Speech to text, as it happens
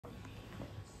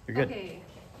You're good. Okay.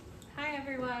 Hi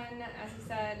everyone. As you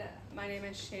said, my name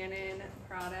is Shannon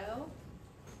Prado.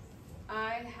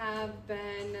 I have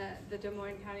been the Des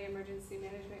Moines County Emergency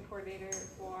Management Coordinator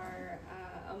for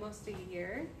almost a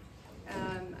year.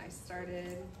 I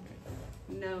started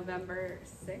November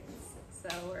 6th, so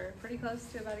we're pretty close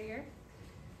to about a year.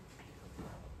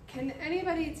 Can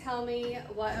anybody tell me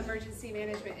what emergency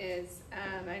management is?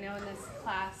 I know in this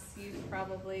class you've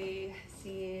probably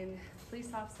seen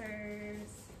police officers,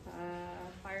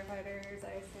 firefighters,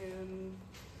 I assume,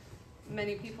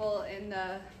 many people in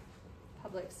the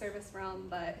public service realm,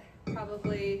 but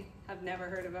probably have never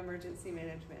heard of emergency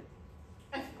management.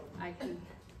 I can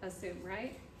assume,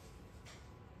 right?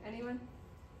 Anyone?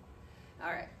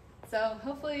 All right, so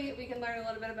hopefully we can learn a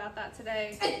little bit about that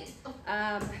today.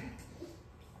 I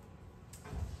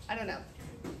don't know.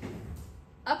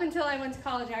 Up until I went to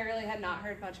college, I really had not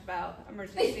heard much about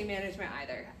emergency management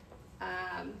either,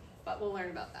 but we'll learn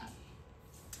about that.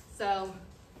 So,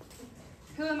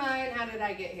 who am I and how did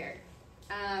I get here?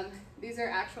 These are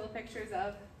actual pictures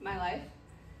of my life.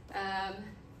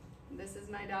 This is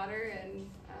my daughter and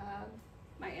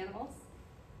my animals.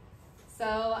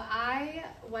 So I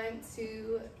went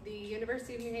to the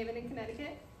University of New Haven in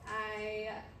Connecticut.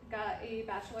 I got a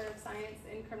Bachelor of Science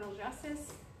in Criminal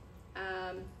Justice.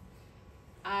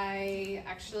 I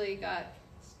actually got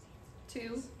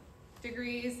 2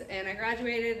 degrees and I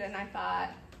graduated and I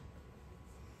thought,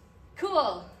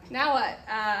 cool, now what?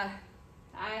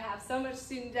 I have so much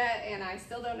student debt and I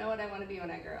still don't know what I want to be when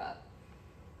I grow up.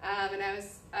 And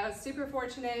I was super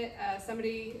fortunate.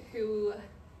 Somebody who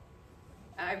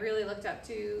I really looked up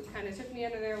to kind of took me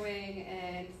under their wing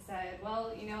and said,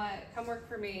 well, you know what, come work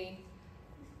for me.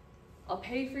 I'll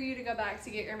pay for you to go back to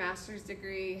get your master's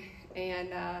degree and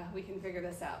we can figure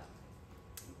this out.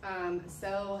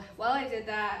 So while I did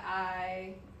that,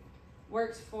 I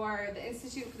worked for the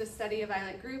Institute for the Study of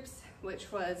Violent Groups,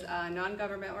 which was a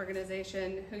non-government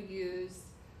organization who used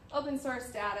open source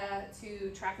data to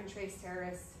track and trace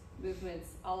terrorist movements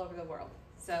all over the world.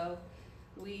 So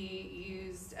we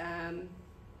used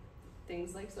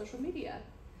things like social media,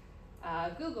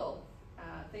 Google,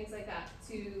 things like that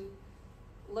to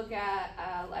look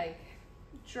at like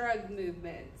drug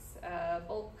movements,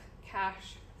 bulk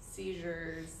cash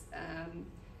seizures,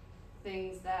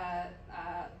 things that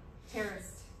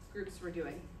terrorist groups were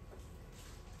doing.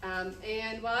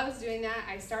 And while I was doing that,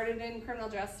 I started in criminal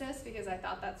justice because I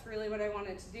thought that's really what I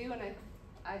wanted to do. And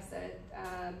I said,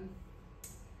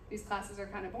 these classes are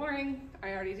kind of boring.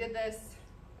 I already did this.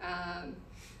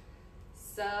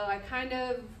 So I kind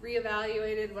of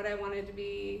reevaluated what I wanted to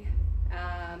be.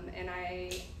 And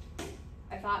I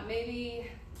thought maybe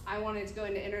I wanted to go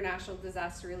into international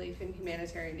disaster relief and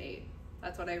humanitarian aid.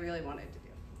 That's what I really wanted to do.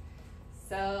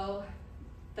 So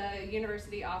the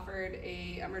university offered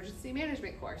a emergency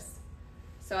management course.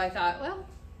 So I thought, well,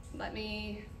 let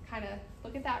me kind of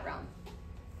look at that realm.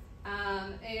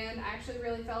 And I actually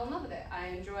really fell in love with it. I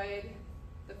enjoyed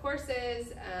the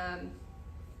courses,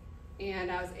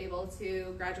 and I was able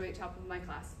to graduate top of my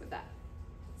class with that.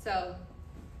 So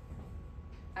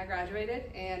I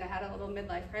graduated and I had a little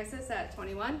midlife crisis at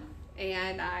 21,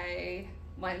 and I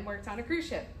went and worked on a cruise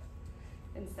ship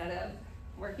instead of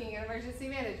working in emergency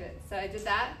management. So I did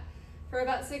that for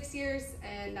about 6 years,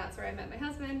 and that's where I met my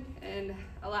husband, and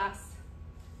alas,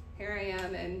 here I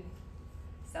am in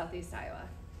Southeast Iowa.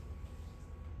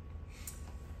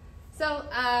 So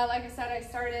like I said, I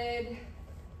started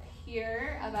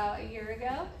here about a year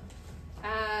ago.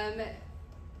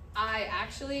 I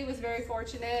actually was very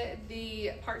fortunate.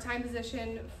 The part-time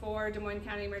position for Des Moines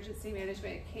County Emergency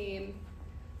Management came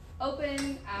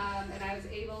open, and I was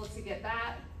able to get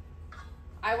that.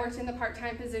 I worked in the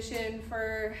part-time position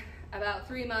for about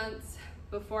 3 months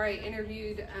before I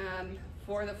interviewed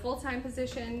for the full-time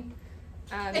position.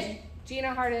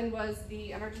 Gina Harden was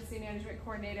the emergency management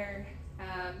coordinator.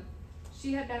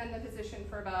 She had been in the position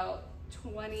for about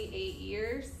 28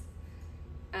 years.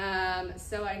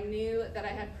 So I knew that I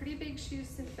had pretty big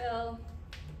shoes to fill,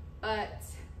 but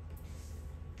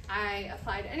I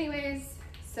applied anyways.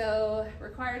 So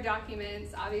required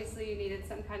documents, obviously you needed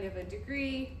some kind of a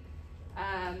degree.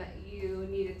 You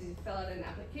needed to fill out an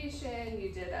application. You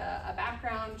did a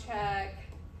background check.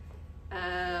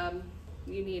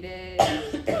 You needed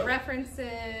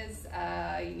references.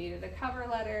 You needed a cover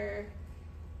letter,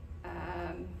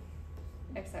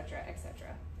 et cetera, et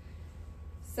cetera.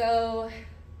 So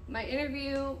my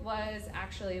interview was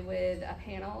actually with a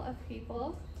panel of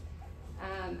people.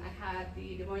 I had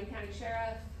the Des Moines County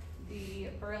Sheriff, the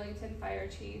Burlington Fire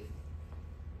Chief,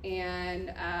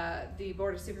 and the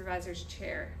Board of Supervisors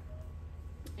Chair.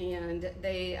 And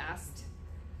they asked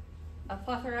a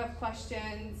plethora of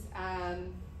questions,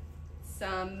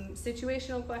 some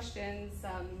situational questions,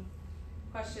 some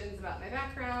questions about my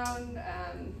background,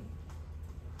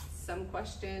 some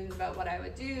questions about what I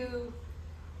would do,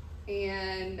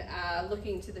 and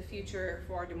looking to the future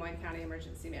for Des Moines County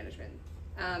Emergency Management.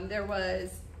 There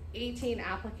was 18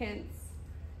 applicants.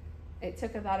 It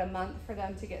took about a month for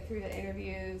them to get through the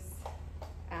interviews,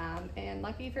 and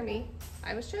lucky for me,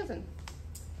 I was chosen.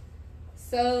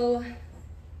 So,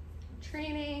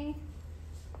 training,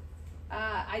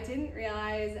 I didn't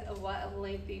realize what a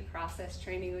lengthy process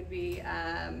training would be.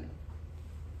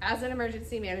 As an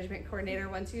emergency management coordinator,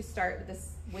 once you start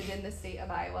this within the state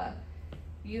of Iowa,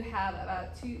 you have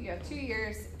about 2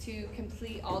 years to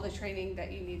complete all the training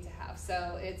that you need to have.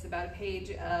 So it's about a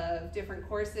page of different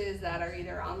courses that are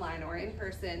either online or in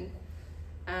person,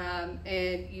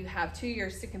 and you have 2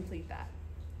 years to complete that.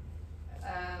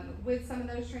 With some of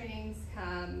those trainings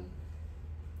come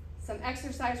some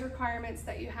exercise requirements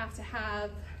that you have to have,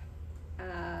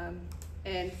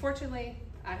 and fortunately,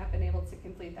 I have been able to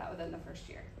complete that within the first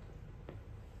year.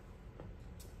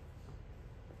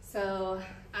 So,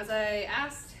 as I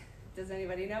asked, does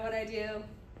anybody know what I do?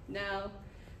 No,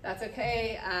 that's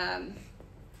okay.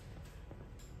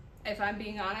 If I'm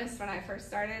being honest, when I first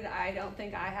started, I don't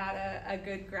think I had a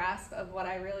good grasp of what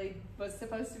I really was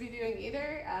supposed to be doing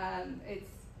either.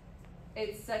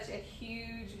 It's such a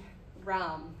huge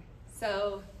realm.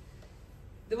 So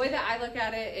the way that I look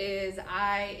at it is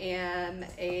I am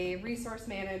a resource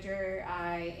manager.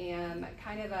 I am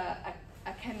kind of a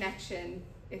connection,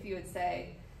 if you would say,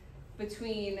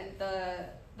 between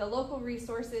the local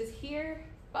resources here,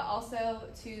 but also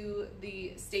to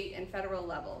the state and federal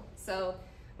level. So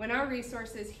when our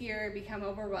resources here become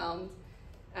overwhelmed,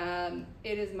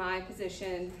 it is my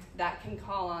position that can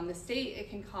call on the state, it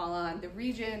can call on the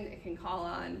region, it can call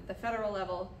on the federal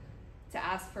level to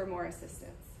ask for more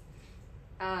assistance.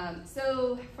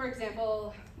 So for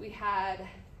example, we had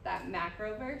that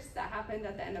macro burst that happened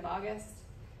at the end of August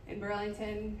in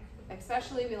Burlington.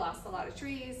 Especially, we lost a lot of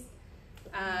trees.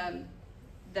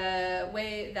 The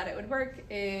way that it would work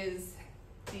is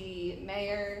the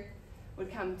mayor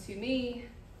would come to me,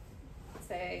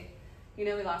 say, you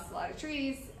know, we lost a lot of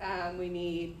trees, we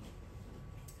need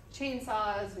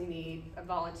chainsaws, we need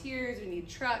volunteers, we need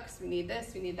trucks, we need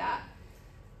this, we need that.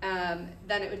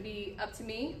 Then it would be up to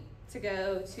me to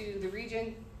go to the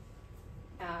region,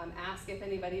 ask if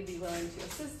anybody would be willing to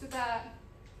assist with that.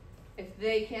 If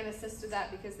they can't assist with that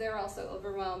because they're also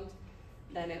overwhelmed,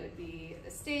 then it would be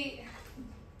the state.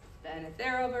 Then if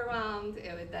they're overwhelmed,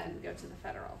 it would then go to the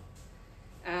federal.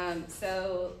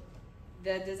 So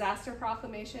the disaster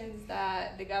proclamations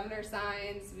that the governor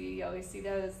signs, we always see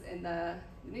those in the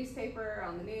newspaper,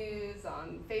 on the news,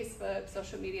 on Facebook,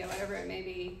 social media, whatever it may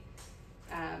be.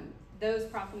 Those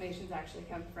proclamations actually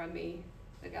come from me.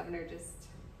 The governor just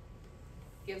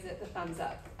gives it the thumbs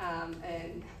up.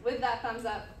 And with that thumbs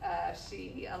up,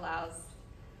 she allows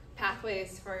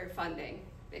pathways for funding,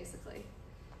 basically.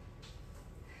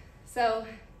 So,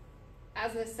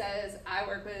 as this says, I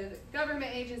work with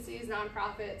government agencies,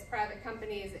 nonprofits, private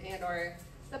companies, and or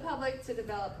the public to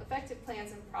develop effective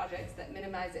plans and projects that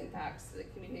minimize impacts to the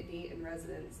community and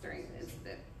residents during an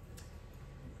incident.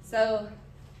 So,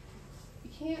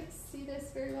 you can't see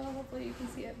this very well. Hopefully you can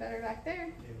see it better back there.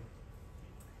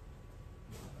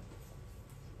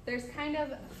 There's kind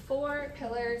of 4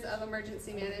 pillars of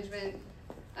emergency management: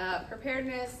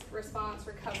 preparedness, response,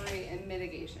 recovery, and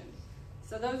mitigation.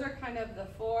 So those are kind of the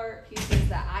 4 pieces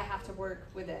that I have to work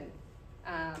within.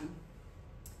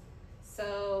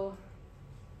 So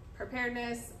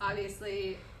preparedness,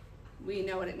 obviously, we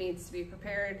know what it means to be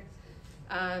prepared.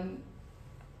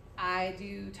 I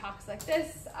do talks like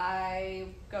this. I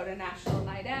go to National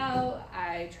Night Out.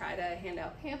 I try to hand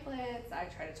out pamphlets. I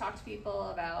try to talk to people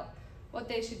about what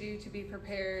they should do to be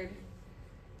prepared.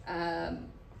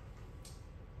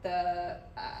 The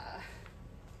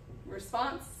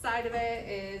response side of it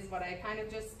is what I kind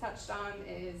of just touched on,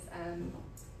 is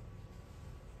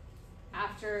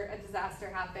after a disaster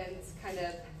happens, kind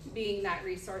of being that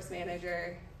resource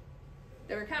manager.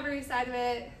 The recovery side of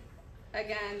it,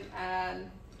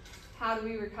 again, how do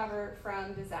we recover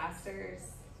from disasters?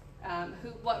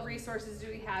 What resources do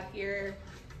we have here?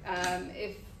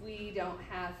 If we don't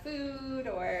have food,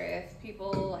 or if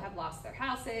people have lost their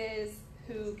houses,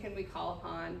 who can we call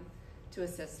upon to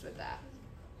assist with that?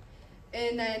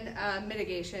 And then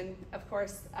mitigation, of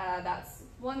course, that's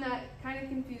one that kind of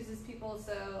confuses people.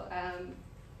 So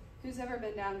who's ever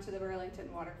been down to the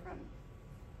Burlington waterfront?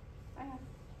 I have,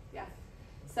 yeah.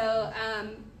 So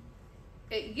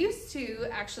it used to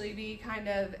actually be kind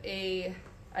of a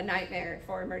nightmare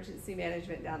for emergency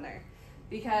management down there.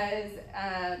 because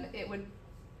it would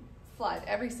flood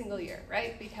every single year,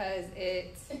 right? Because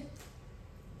it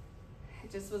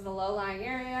just was a low-lying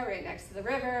area right next to the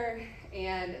river,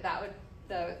 and that would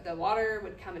the water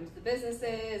would come into the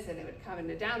businesses, and it would come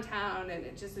into downtown, and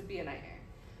it just would be a nightmare.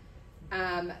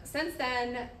 Since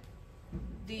then,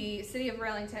 the city of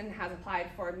Burlington has applied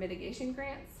for mitigation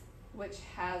grants, which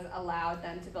has allowed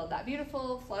them to build that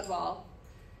beautiful flood wall,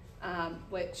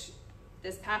 which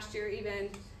this past year even,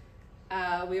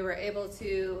 we were able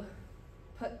to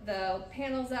put the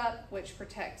panels up, which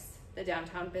protects the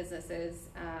downtown businesses.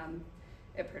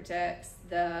 It protects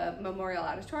the Memorial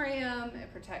Auditorium,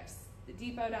 it protects the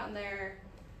depot down there.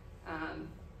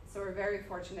 So we're very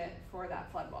fortunate for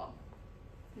that flood wall.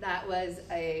 That was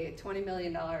a $20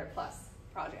 million plus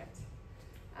project.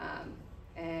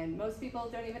 And most people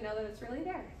don't even know that it's really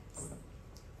there.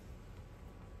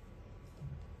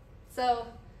 So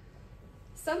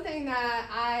something that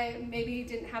I maybe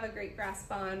didn't have a great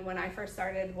grasp on when I first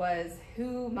started was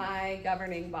who my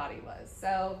governing body was.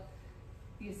 So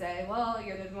you say, well,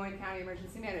 you're the Des Moines County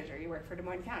Emergency Manager. You work for Des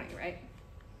Moines County, right?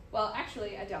 Well,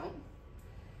 actually, I don't.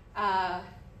 I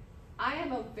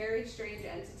am a very strange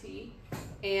entity,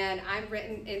 and I'm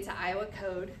written into Iowa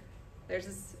code. There's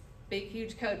this big,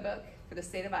 huge code book for the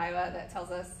state of Iowa that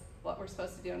tells us what we're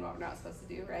supposed to do and what we're not supposed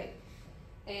to do, right?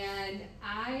 And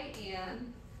I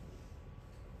am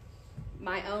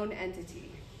my own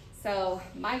entity. So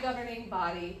my governing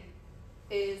body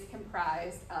is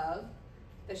comprised of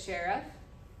the sheriff,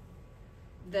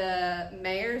 the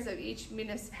mayors of each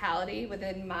municipality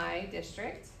within my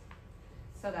district.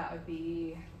 So that would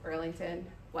be Burlington,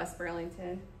 West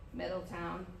Burlington,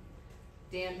 Middletown,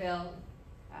 Danville,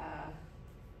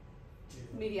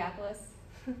 Mediapolis,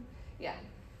 yeah.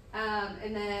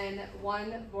 And then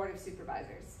one board of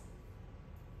supervisors.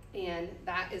 And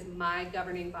that is my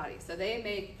governing body. So they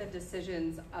make the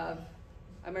decisions of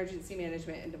emergency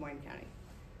management in Des Moines County.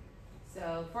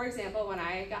 So for example, when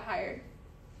I got hired,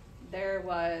 there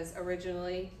was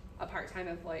originally a part-time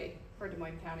employee for Des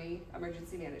Moines County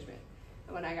Emergency Management.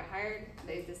 And when I got hired,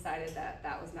 they decided that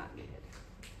that was not needed.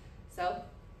 So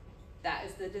that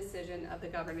is the decision of the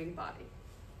governing body.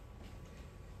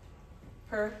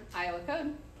 Per Iowa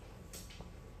code,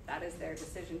 that is their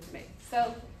decision to make.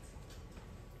 So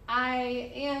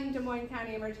I am Des Moines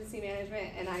County Emergency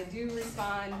Management, and I do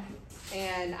respond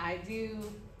and I do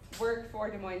work for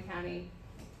Des Moines County,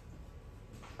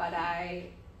 but I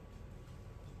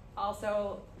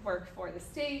also work for the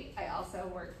state. I also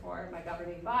work for my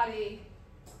governing body.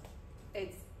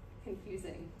 It's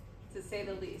confusing, to say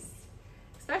the least,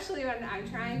 especially when I'm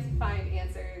trying to find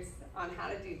answers on how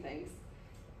to do things,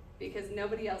 because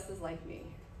nobody else is like me.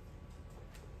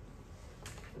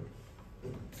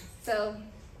 So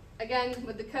again,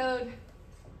 with the code,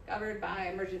 governed by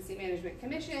Emergency Management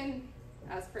Commission,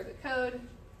 as per the code,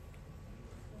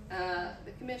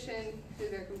 the commission, who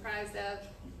they're comprised of.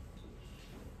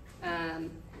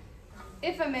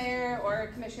 If a mayor or a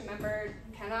commission member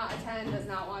cannot attend, does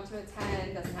not want to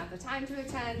attend, doesn't have the time to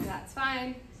attend, that's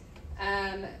fine.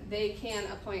 They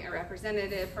can appoint a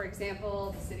representative. For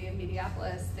example, the city of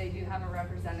Mediapolis, they do have a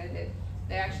representative.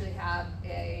 They actually have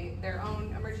their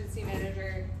own emergency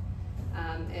manager,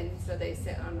 and so they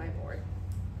sit on my board.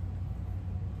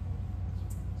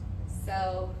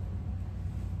 So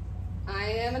I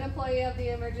am an employee of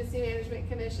the Emergency Management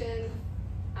Commission.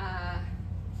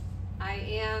 I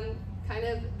am kind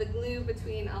of the glue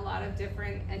between a lot of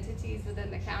different entities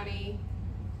within the county.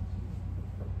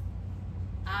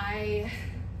 I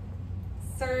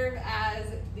serve as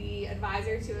the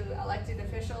advisor to elected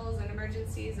officials in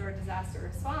emergencies or disaster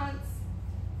response.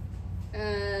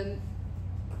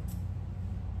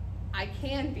 I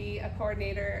can be a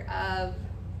coordinator of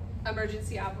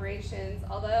emergency operations,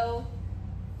 although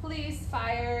police,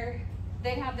 fire,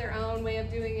 they have their own way of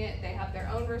doing it. They have their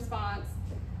own response.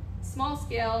 Small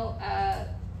scale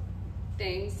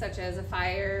things such as a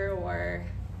fire or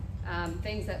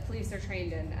things that police are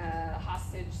trained in,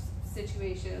 hostage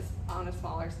situations on a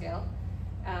smaller scale.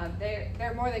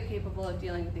 They're more than capable of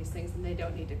dealing with these things, and they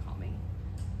don't need to call me.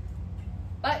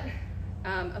 But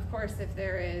of course, if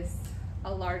there is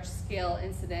a large scale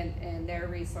incident and their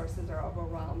resources are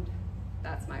overwhelmed,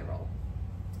 that's my role.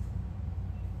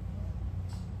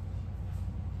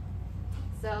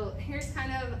 So here's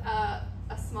kind of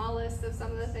a small list of some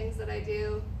of the things that I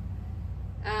do.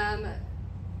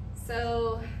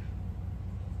 So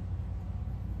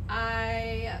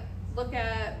I look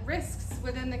at risks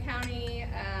within the county.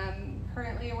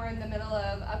 Currently we're in the middle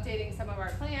of updating some of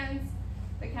our plans.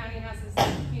 The county has this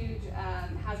huge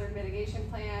hazard mitigation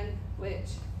plan, which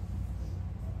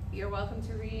you're welcome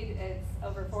to read. It's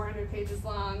over 400 pages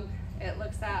long. It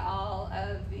looks at all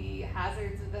of the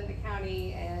hazards within the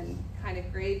county and kind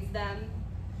of grades them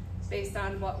based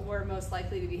on what we're most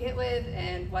likely to be hit with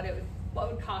and what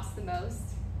would cost the most.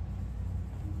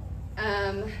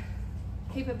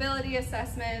 Capability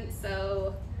assessment,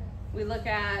 so we look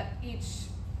at each,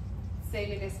 say,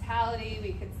 municipality,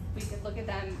 we could look at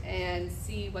them and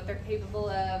see what they're capable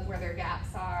of, where their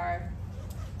gaps are.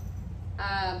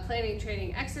 Planning,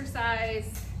 training,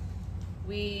 exercise.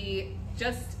 We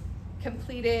just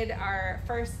completed our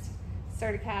first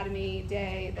Start Academy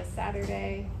day this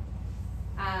Saturday.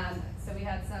 So we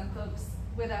had some folks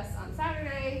with us on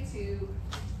Saturday to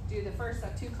do the first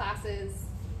of 2 classes.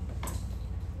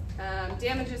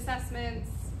 Damage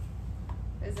assessments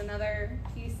is another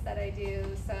piece that I do.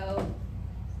 So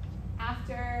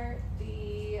after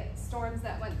the storms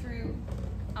that went through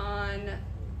on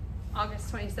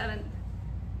August 27th,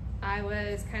 I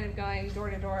was kind of going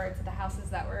door to door to the houses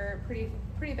that were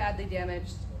pretty badly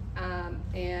damaged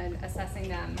and assessing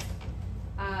them.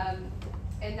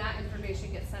 And that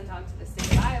information gets sent on to the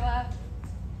state of Iowa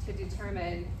to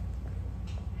determine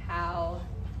how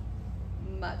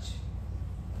much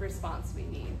response we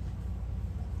need.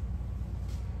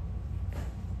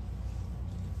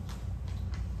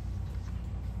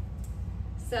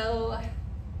 So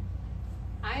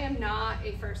I am not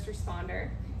a first responder.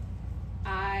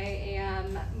 I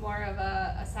am more of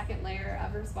a second layer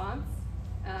of response.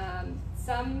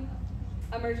 Some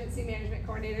emergency management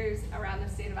coordinators around the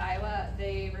state of Iowa,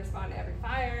 they respond to every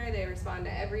fire, they respond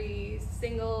to every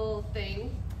single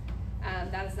thing.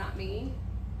 That is not me.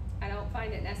 I don't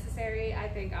find it necessary. I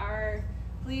think our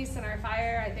police and our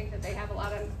fire, I think that they have a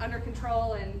lot of under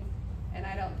control, and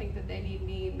I don't think that they need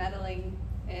me meddling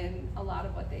in a lot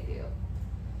of what they do.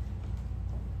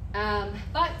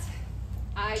 But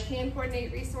I can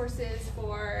coordinate resources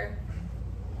for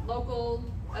local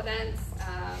events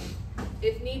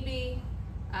if need be.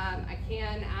 I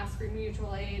can ask for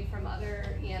mutual aid from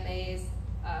other EMAs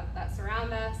that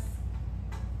surround us.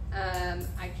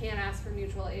 I can ask for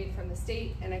mutual aid from the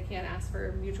state, and I can ask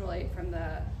for mutual aid from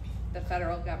the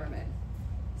federal government.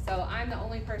 So I'm the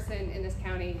only person in this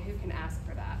county who can ask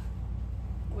for that,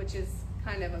 which is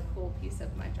kind of a cool piece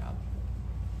of my job.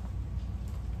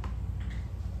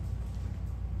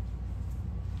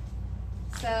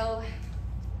 So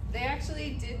they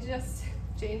actually did just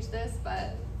change this,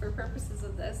 but for purposes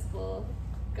of this, we'll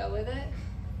go with it.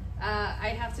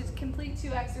 I have to complete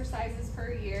 2 exercises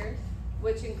per year,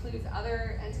 which includes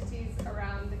other entities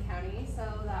around the county.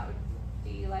 So that would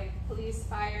be like police,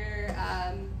 fire,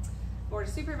 board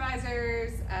of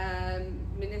supervisors,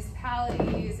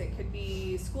 municipalities, it could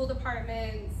be school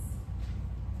departments,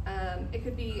 it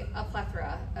could be a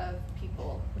plethora of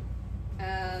people.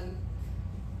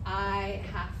 I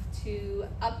have to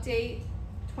update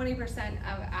 20%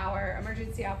 of our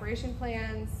emergency operation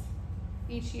plans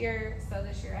each year. So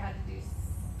this year I had to do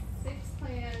 6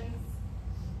 plans,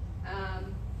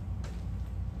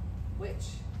 which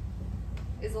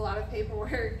is a lot of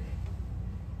paperwork.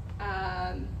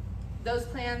 Those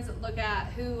plans look at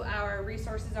who our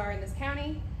resources are in this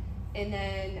county, and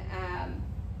then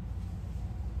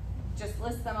just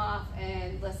list them off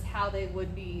and list how they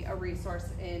would be a resource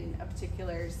in a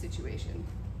particular situation.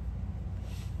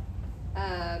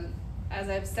 As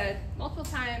I've said multiple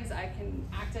times, I can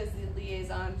act as the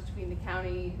liaison between the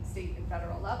county, state, and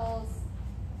federal levels.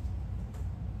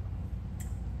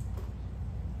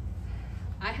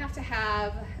 I have to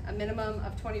have a minimum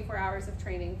of 24 hours of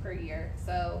training per year.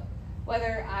 So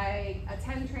whether I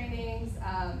attend trainings,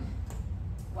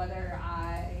 whether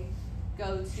I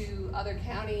go to other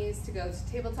counties to go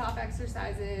to tabletop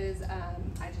exercises,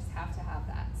 I just have to have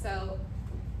that. So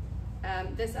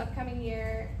this upcoming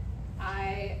year,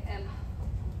 I am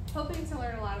hoping to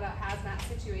learn a lot about hazmat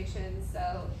situations.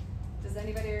 So does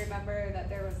anybody remember that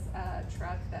there was a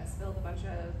truck that spilled a bunch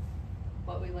of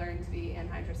what we learned to be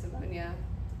anhydrous ammonia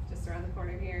just around the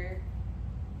corner here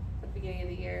at the beginning of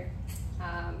the year?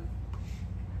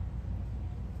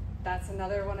 That's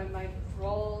another one of my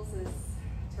roles, is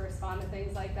to respond to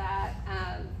things like that.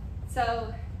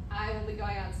 So I will be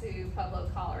going out to Pueblo,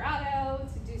 Colorado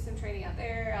to do some training out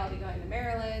there. I'll be going to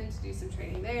Maryland to do some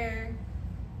training there.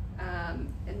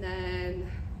 And then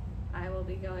I will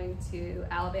be going to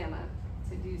Alabama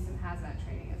to do some hazmat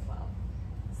training as well.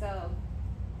 So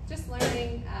just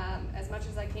learning as much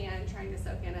as I can, trying to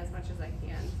soak in as much as I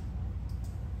can.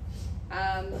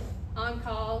 On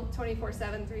call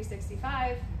 24/7,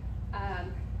 365.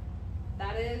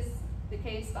 That is the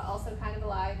case, but also kind of a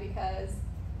lie, because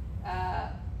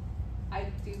I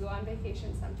do go on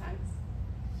vacation sometimes.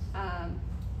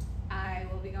 I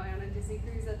will be going on a Disney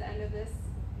cruise at the end of this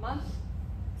month,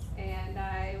 and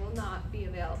I will not be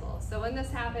available. So when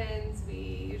this happens,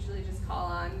 we usually just call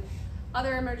on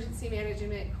other emergency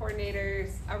management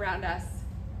coordinators around us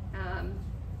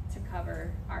to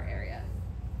cover our area.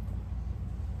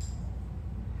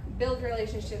 Build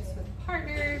relationships with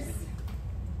partners.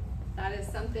 That is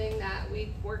something that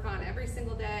we work on every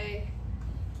single day.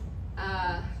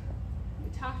 We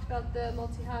talked about the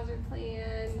multi-hazard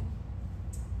plan,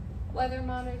 weather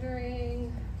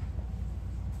monitoring.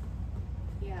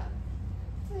 Yeah,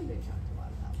 I think we talked a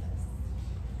lot about this.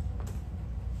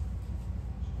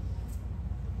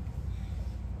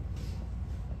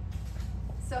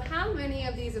 So how many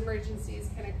of these emergencies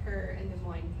can occur in Des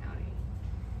Moines County?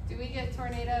 Do we get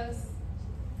tornadoes?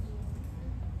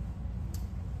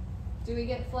 Do we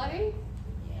get flooding?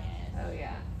 Yes. Oh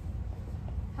yeah.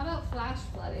 How about flash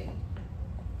flooding?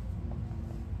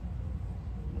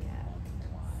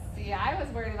 Yeah. See, I was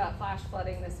worried about flash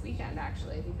flooding this weekend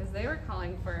actually because they were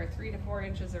calling for 3 to 4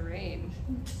 inches of rain.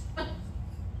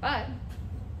 But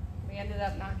we ended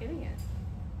up not getting it.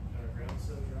 Our ground's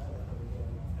so dry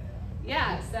that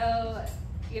Yeah, so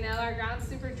you know, our ground's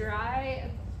super dry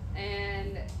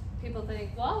and people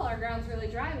think, well, our ground's really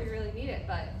dry, we really need it,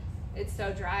 but it's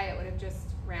so dry it would have just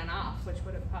ran off, which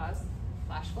would have caused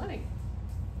flash flooding.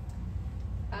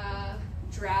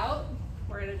 Drought,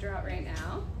 we're in a drought right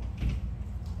now.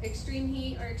 Extreme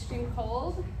heat or extreme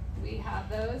cold, we have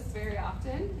those very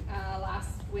often.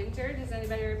 Last winter, does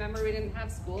anybody remember we didn't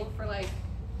have school for like,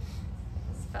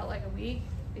 this felt like a week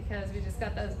because we just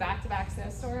got those back-to-back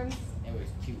snowstorms? It was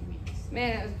 2 weeks.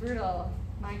 Man, it was brutal.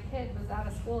 My kid was out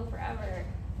of school forever.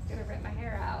 It's gonna rip my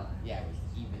hair out. Yeah, it was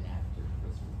even after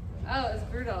Christmas break. Oh, it was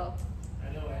brutal.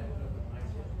 I know I ended up with my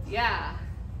kid. Yeah,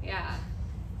 yeah.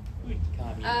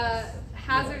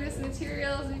 Hazardous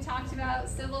materials we talked about,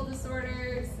 civil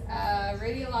disorders,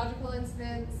 radiological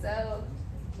incidents. So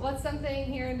what's something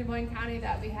here in Des Moines County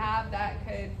that we have that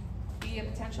could be a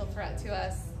potential threat to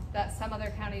us that some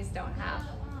other counties don't have?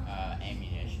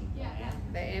 Ammunition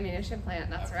plant. The ammunition plant,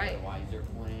 that's right. Fertilizer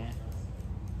plant.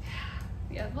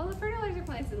 Yeah, well, the fertilizer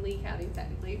plant's in Lee County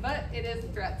technically, but it is a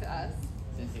threat to us.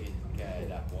 Since it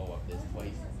could blow up this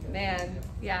place. Man,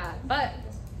 yeah, but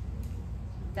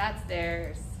that's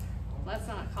theirs. Let's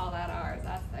not call that ours,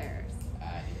 that's theirs.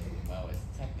 Well,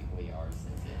 it's technically ours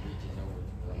since it reaches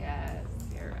over to Yes,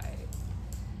 you're right.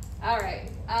 All right,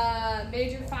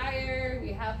 major fire,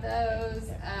 we have those.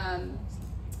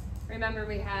 Remember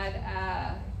we had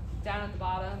down at the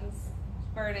bottoms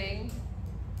burning.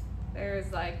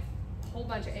 There's like a whole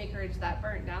bunch of acreage that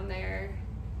burnt down there.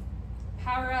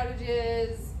 Power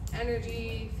outages,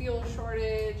 energy, fuel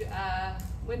shortage,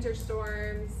 winter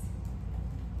storms,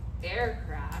 air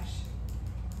crash.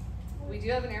 We do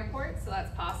have an airport, so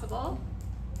that's possible.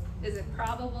 Is it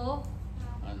probable?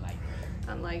 Unlikely.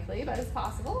 Unlikely, but it's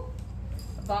possible.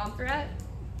 A bomb threat?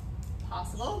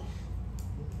 Possible.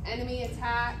 Enemy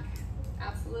attack?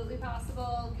 Absolutely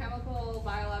possible. Chemical,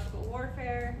 biological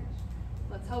warfare?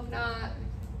 Let's hope not.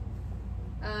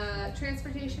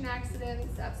 Transportation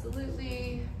accidents?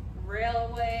 Absolutely.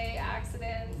 Railway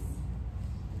accidents?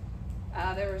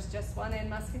 There was just one in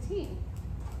Muscatine.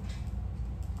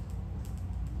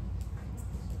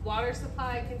 Water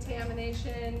supply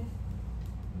contamination.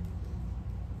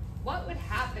 What would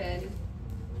happen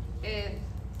if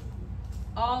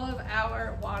all of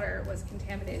our water was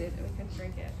contaminated and we couldn't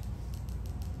drink it?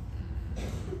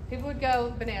 People would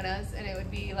go bananas and it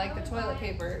would be like the toilet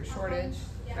paper shortage,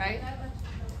 right?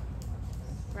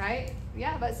 Right?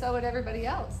 Yeah, but so would everybody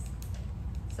else.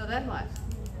 So then what?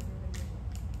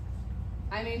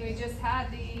 I mean, we just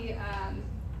had the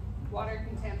water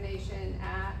contamination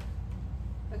at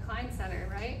the Klein Center,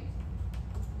 right?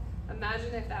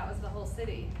 Imagine if that was the whole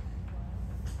city.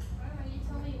 You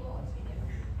tell me what was we do.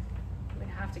 We'd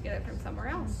have to get it from somewhere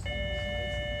else.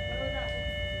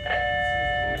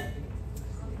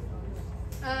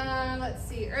 Let's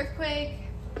see, earthquake.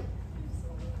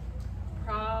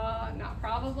 Not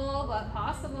probable, but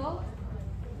possible.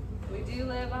 We do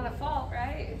live on a fault,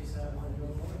 right?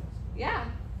 Yeah.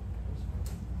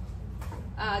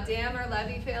 Dam or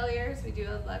levee failures. We do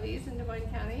have levees in Des Moines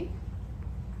County.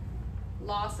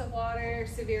 Loss of water,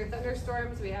 severe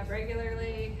thunderstorms we have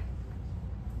regularly.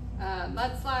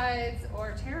 Mudslides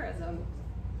or terrorism.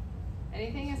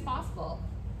 Anything is possible.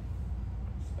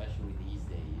 Especially these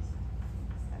days.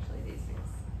 Especially these days.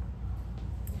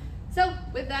 So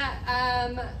with that,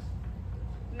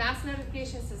 mass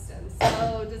notification systems.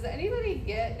 So does anybody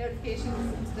get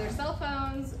notifications to their cell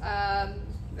phones,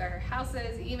 their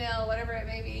houses, email, whatever it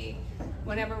may be,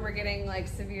 whenever we're getting like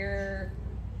severe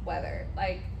weather?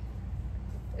 Like,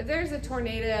 if there's a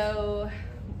tornado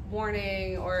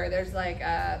warning or there's like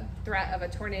a threat of a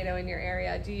tornado in your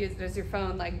area, does your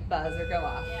phone like buzz or go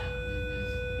off?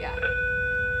 Yeah.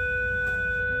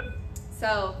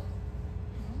 So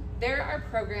there are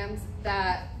programs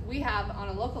that we have on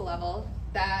a local level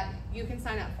that you can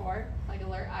sign up for, like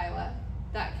Alert Iowa,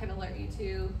 that can alert you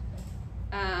to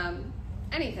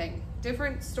anything.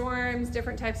 Different storms,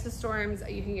 different types of storms.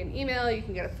 You can get an email, you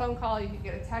can get a phone call, you can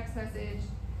get a text message,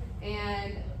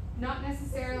 and not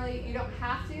necessarily, you don't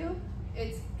have to.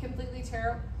 It's completely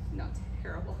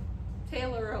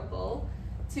tailorable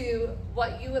to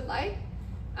what you would like,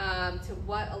 to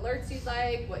what alerts you'd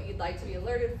like, what you'd like to be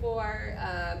alerted for,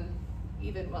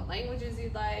 even what languages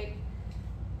you'd like.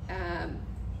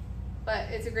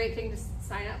 But it's a great thing to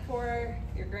sign up for,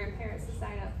 your grandparents to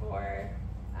sign up for,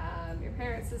 your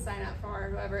parents to sign up for,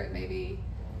 whoever it may be.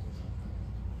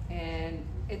 And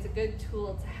it's a good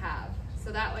tool to have.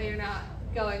 So that way you're not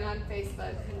going on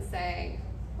Facebook and saying,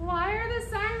 why are the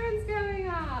sirens going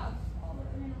off?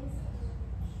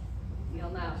 You'll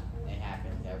know. It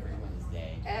happens every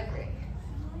Wednesday at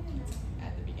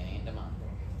the beginning of the month.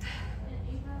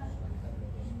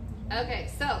 Okay,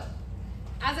 so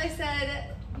as I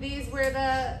said, these are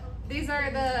the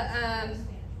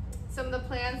some of the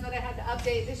plans that I had to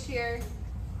update this year.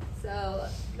 So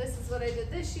this is what I did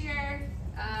this year.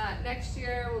 Next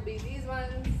year will be these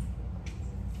ones.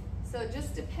 So it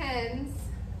just depends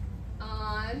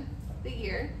on the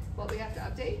year, what we have to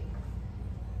update.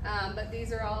 But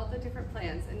these are all the different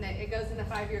plans, and it goes in a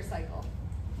 5-year cycle.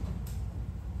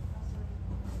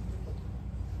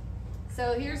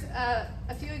 So here's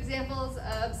a few examples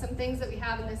of some things that we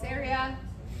have in this area.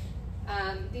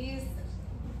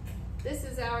 This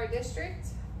is our district.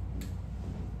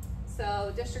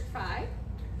 So District 5.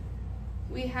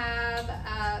 We have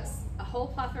a whole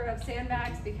plethora of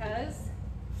sandbags because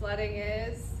flooding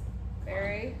is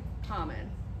very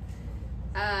common.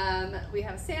 We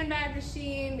have a sandbag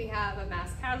machine, we have a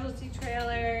mass casualty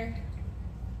trailer,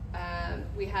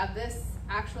 we have this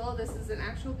is an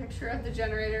actual picture of the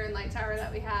generator and light tower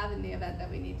that we have in the event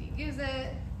that we need to use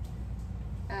it.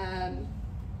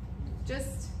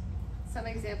 Just some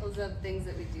examples of things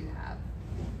that we do have.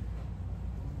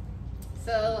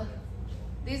 So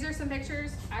these are some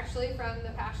pictures actually from the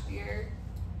past year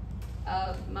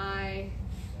of my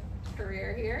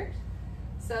career here.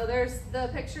 So there's the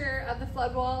picture of the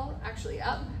flood wall actually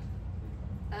up.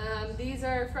 These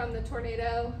are from the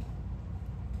tornado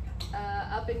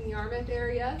up in Yarmouth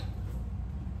area.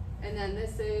 And then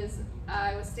this is,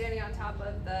 I was standing on top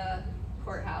of the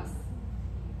courthouse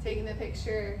taking the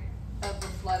picture of the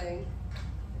flooding.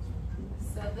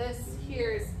 So this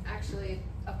here is actually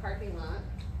a parking lot.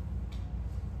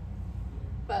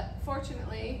 But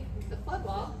fortunately, the flood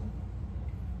wall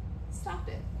stopped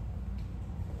it.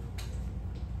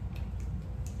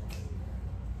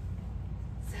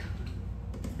 So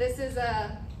this is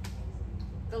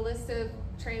the list of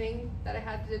training that I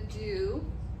had to do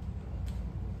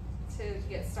to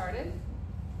get started.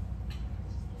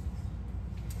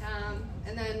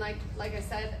 And then like I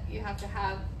said, you have to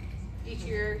have, each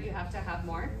year you have to have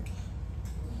more.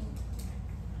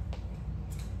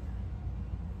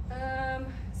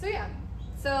 So yeah,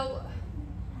 so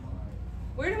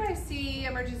where do I see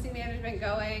emergency management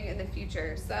going in the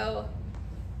future? So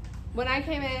when I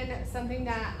came in, something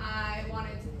that I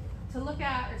wanted to look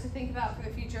at or to think about for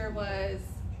the future was,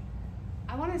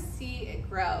 I want to see it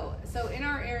grow. So in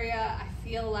our area, I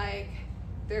feel like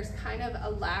there's kind of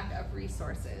a lack of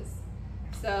resources.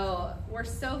 So we're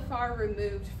so far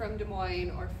removed from Des Moines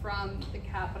or from the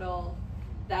capital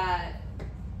that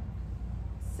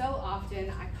so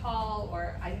often I call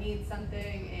or I need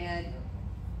something and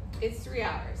it's 3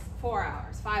 hours, 4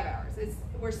 hours, 5 hours.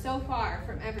 We're so far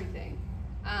from everything.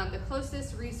 The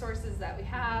closest resources that we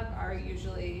have are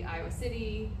usually Iowa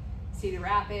City, Cedar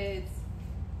Rapids,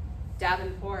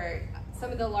 Davenport,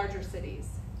 some of the larger cities.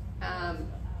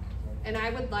 And I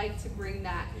would like to bring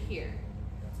that here.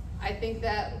 I think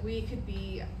that we could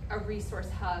be a resource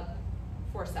hub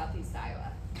for Southeast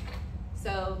Iowa.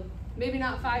 So maybe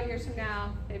not 5 years from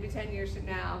now, maybe 10 years from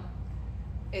now,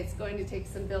 it's going to take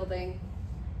some building,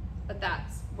 but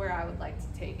that's where I would like to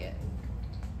take it.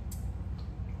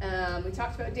 We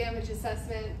talked about damage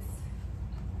assessments,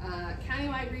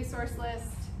 countywide resource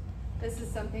list. This is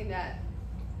something that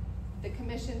the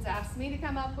commission's asked me to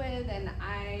come up with, and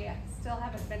I still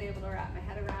haven't been able to wrap my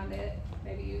head around it.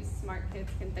 Maybe you smart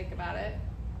kids can think about it.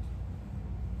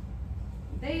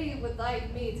 They would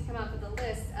like me to come up with a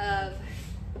list of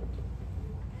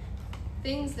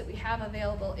things that we have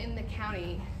available in the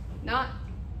county, not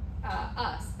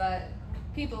us, but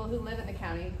people who live in the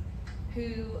county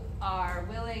who are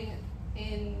willing,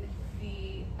 in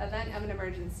the event of an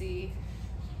emergency,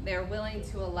 they're willing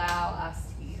to allow us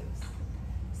to use.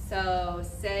 So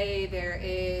say there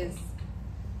is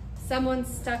someone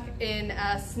stuck in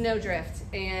a snowdrift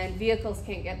and vehicles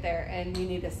can't get there and we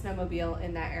need a snowmobile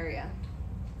in that area.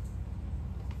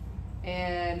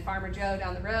 And Farmer Joe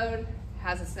down the road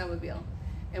has a snowmobile.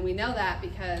 And we know that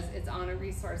because it's on a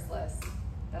resource list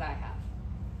that I have.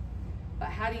 But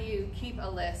how do you keep a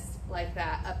list like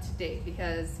that up to date?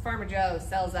 Because Farmer Joe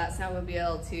sells that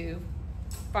snowmobile to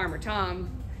Farmer Tom,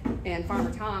 and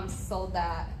Farmer Tom sold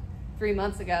that 3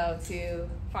 months ago to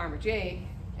Farmer Jake.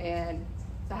 And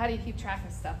so how do you keep track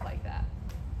of stuff like that?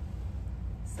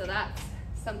 So that's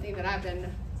something that I've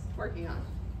been working on.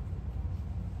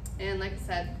 And like I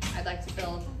said, I'd like to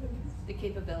build the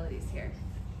capabilities here.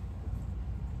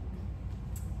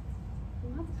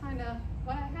 And that's kind of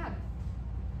what I had.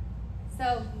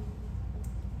 So,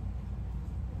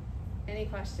 any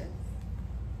questions?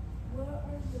 What are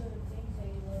the things that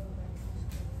you love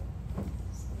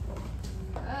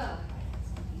about this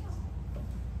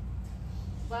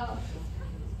Well,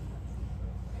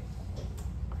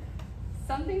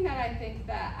 something that I think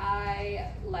that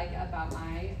I like about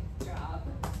my job,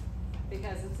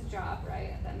 because it's a job,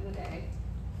 right, at the end of the day,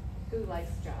 who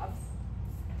likes jobs?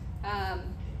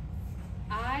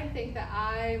 I think that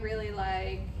I really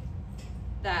like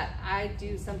that I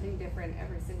do something different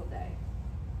every single day.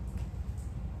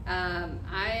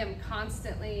 I am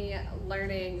constantly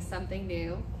learning something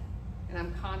new, and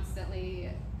I'm constantly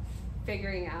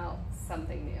figuring out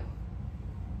something new.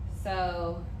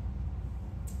 So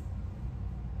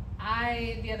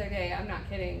the other day, I'm not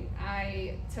kidding,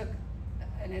 I took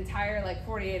an entire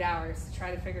 48 hours to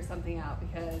try to figure something out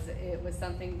because it was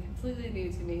something completely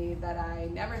new to me that I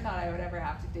never thought I would ever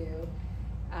have to do.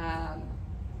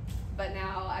 But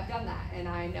now I've done that and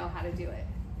I know how to do it.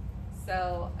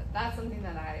 So that's something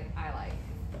that I like.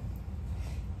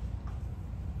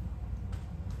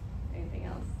 Anything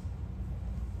else?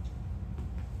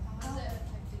 How has that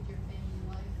affected your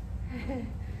family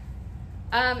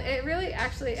life? It really,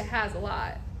 actually, it has a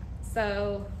lot.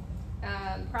 So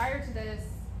prior to this,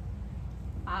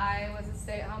 I was a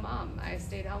stay-at-home mom. I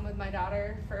stayed home with my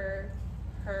daughter for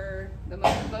the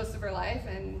most of her life,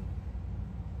 and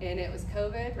it was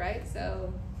COVID, right?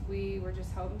 So we were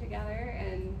just home together,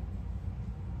 and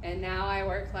now I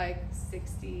work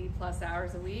 60 plus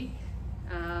hours a week.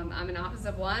 I'm an office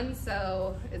of one,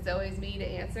 so it's always me to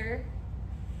answer.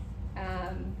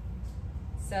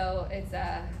 So it's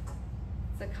a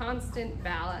constant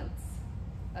balance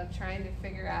of trying to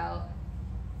figure out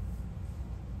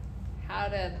how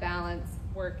to balance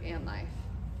work and life.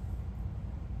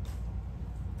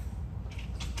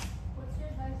 What's your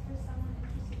advice for someone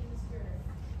interested in this career?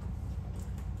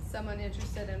 Someone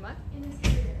interested in what? In this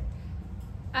career.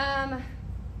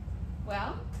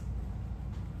 Well,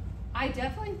 I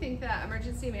definitely think that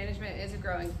emergency management is a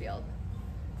growing field.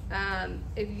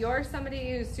 If you're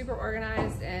somebody who's super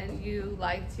organized and you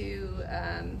like to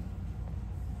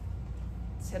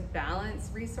balance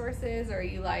resources, or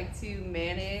you like to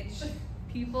manage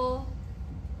people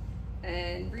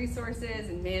and resources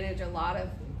and manage a lot of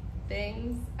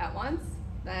things at once,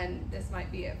 then this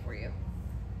might be it for you.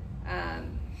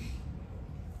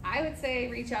 I would say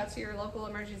reach out to your local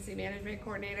emergency management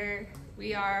coordinator.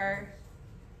 We are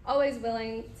always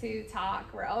willing to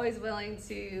talk. We're always willing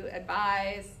to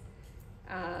advise.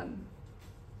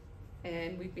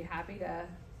 And we'd be happy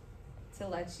to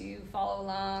let you follow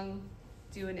along,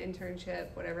 do an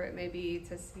internship, whatever it may be,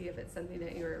 to see if it's something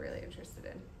that you were really interested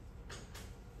in.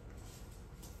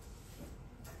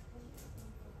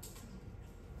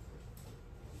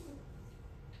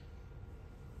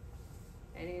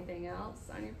 Anything else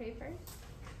on your paper?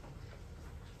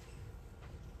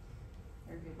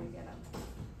 Or did we get them?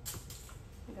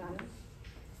 You got them?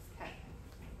 Okay.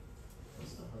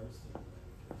 What's the hardest thing?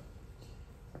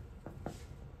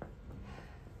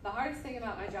 The hardest thing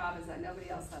about my job is that nobody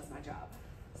else does my job.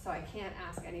 So I can't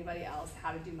ask anybody else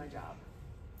how to do my job.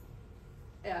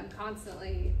 I'm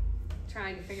constantly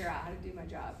trying to figure out how to do my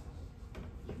job.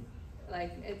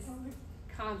 It's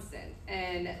constant.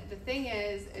 And the thing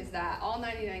is that all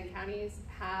 99 counties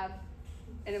have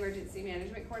an emergency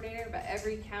management coordinator, but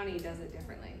every county does it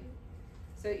differently.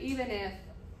 So even if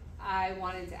I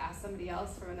wanted to ask somebody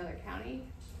else from another county,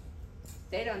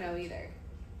 they don't know either.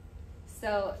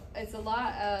 So it's a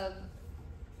lot of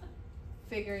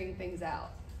figuring things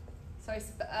out. So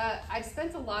I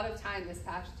spent a lot of time this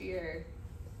past year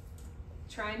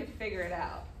trying to figure it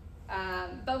out.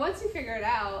 But once you figure it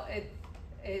out,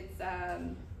 it's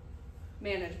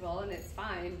manageable and it's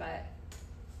fine, but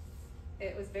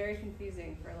it was very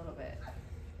confusing for a little bit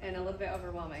and a little bit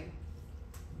overwhelming.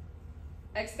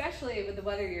 Especially with the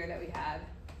weather year that we had.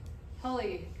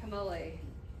 Holy camole.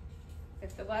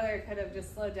 If the weather could have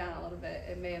just slowed down a little bit,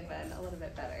 it may have been a little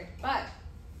bit better. But,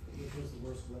 Which was the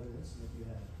worst weather incident you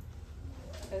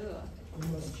had? ooh. The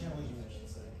most challenging, I should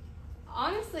say.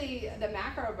 Honestly, the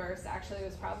macro burst actually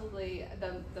was probably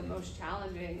the most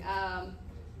challenging.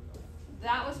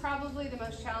 That was probably the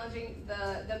most challenging,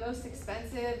 the most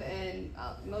expensive and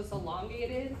most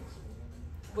elongated,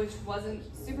 which wasn't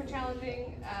super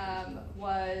challenging,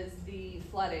 was the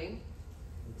flooding.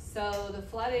 So the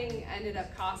flooding ended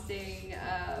up costing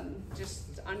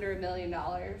just under $1 million.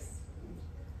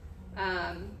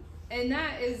 And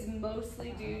that is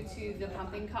mostly due to the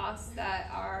pumping costs that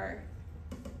are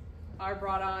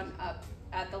brought on up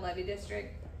at the levee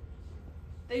district.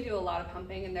 They do a lot of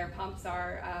pumping, and their pumps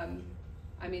are,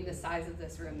 I mean, the size of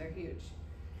this room, they're huge.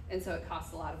 And so it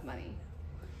costs a lot of money.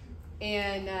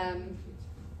 And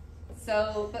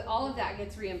but all of that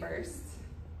gets reimbursed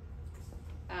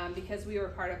because we were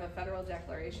part of a federal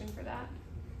declaration for that.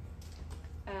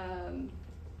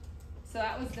 So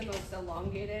that was the most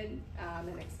elongated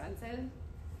and expensive.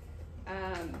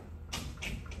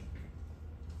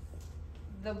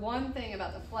 The one thing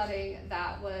about the flooding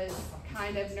that was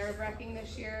kind of nerve-wracking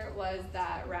this year was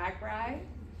that RAGBRAI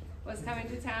was coming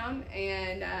to town,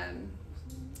 and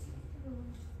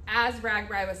as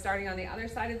RAGBRAI was starting on the other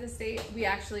side of the state, we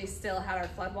actually still had our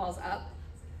flood walls up,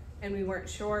 and we weren't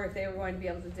sure if they were going to be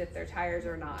able to dip their tires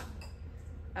or not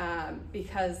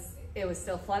because it was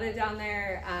still flooded down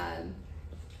there.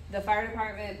 The fire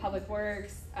department, public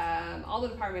works, all the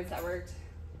departments that worked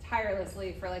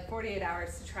tirelessly for like 48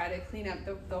 hours to try to clean up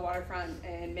the waterfront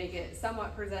and make it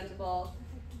somewhat presentable.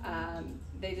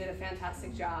 They did a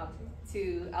fantastic job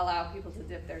to allow people to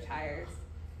dip their tires.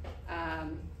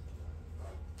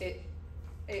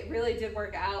 It really did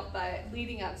work out, but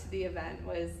leading up to the event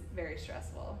was very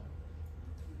stressful.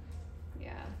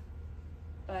 Yeah,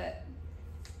 but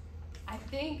I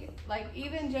think like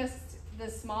even just the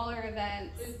smaller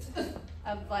events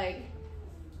of like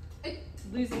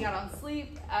losing out on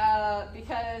sleep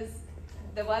because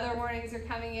the weather warnings are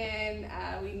coming in.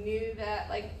 We knew that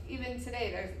like even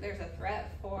today there's a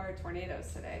threat for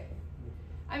tornadoes today.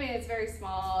 I mean, it's very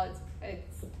small,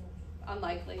 it's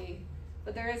unlikely,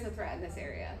 but there is a threat in this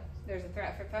area. There's a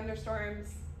threat for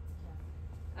thunderstorms.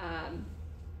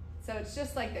 So it's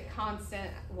just like the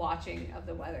constant watching of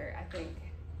the weather, I think.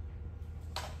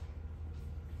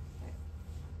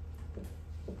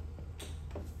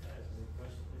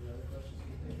 Any other questions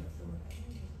you think of?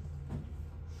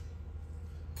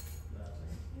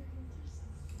 Nothing.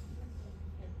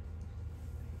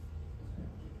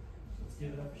 Let's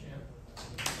give it up for Shannon.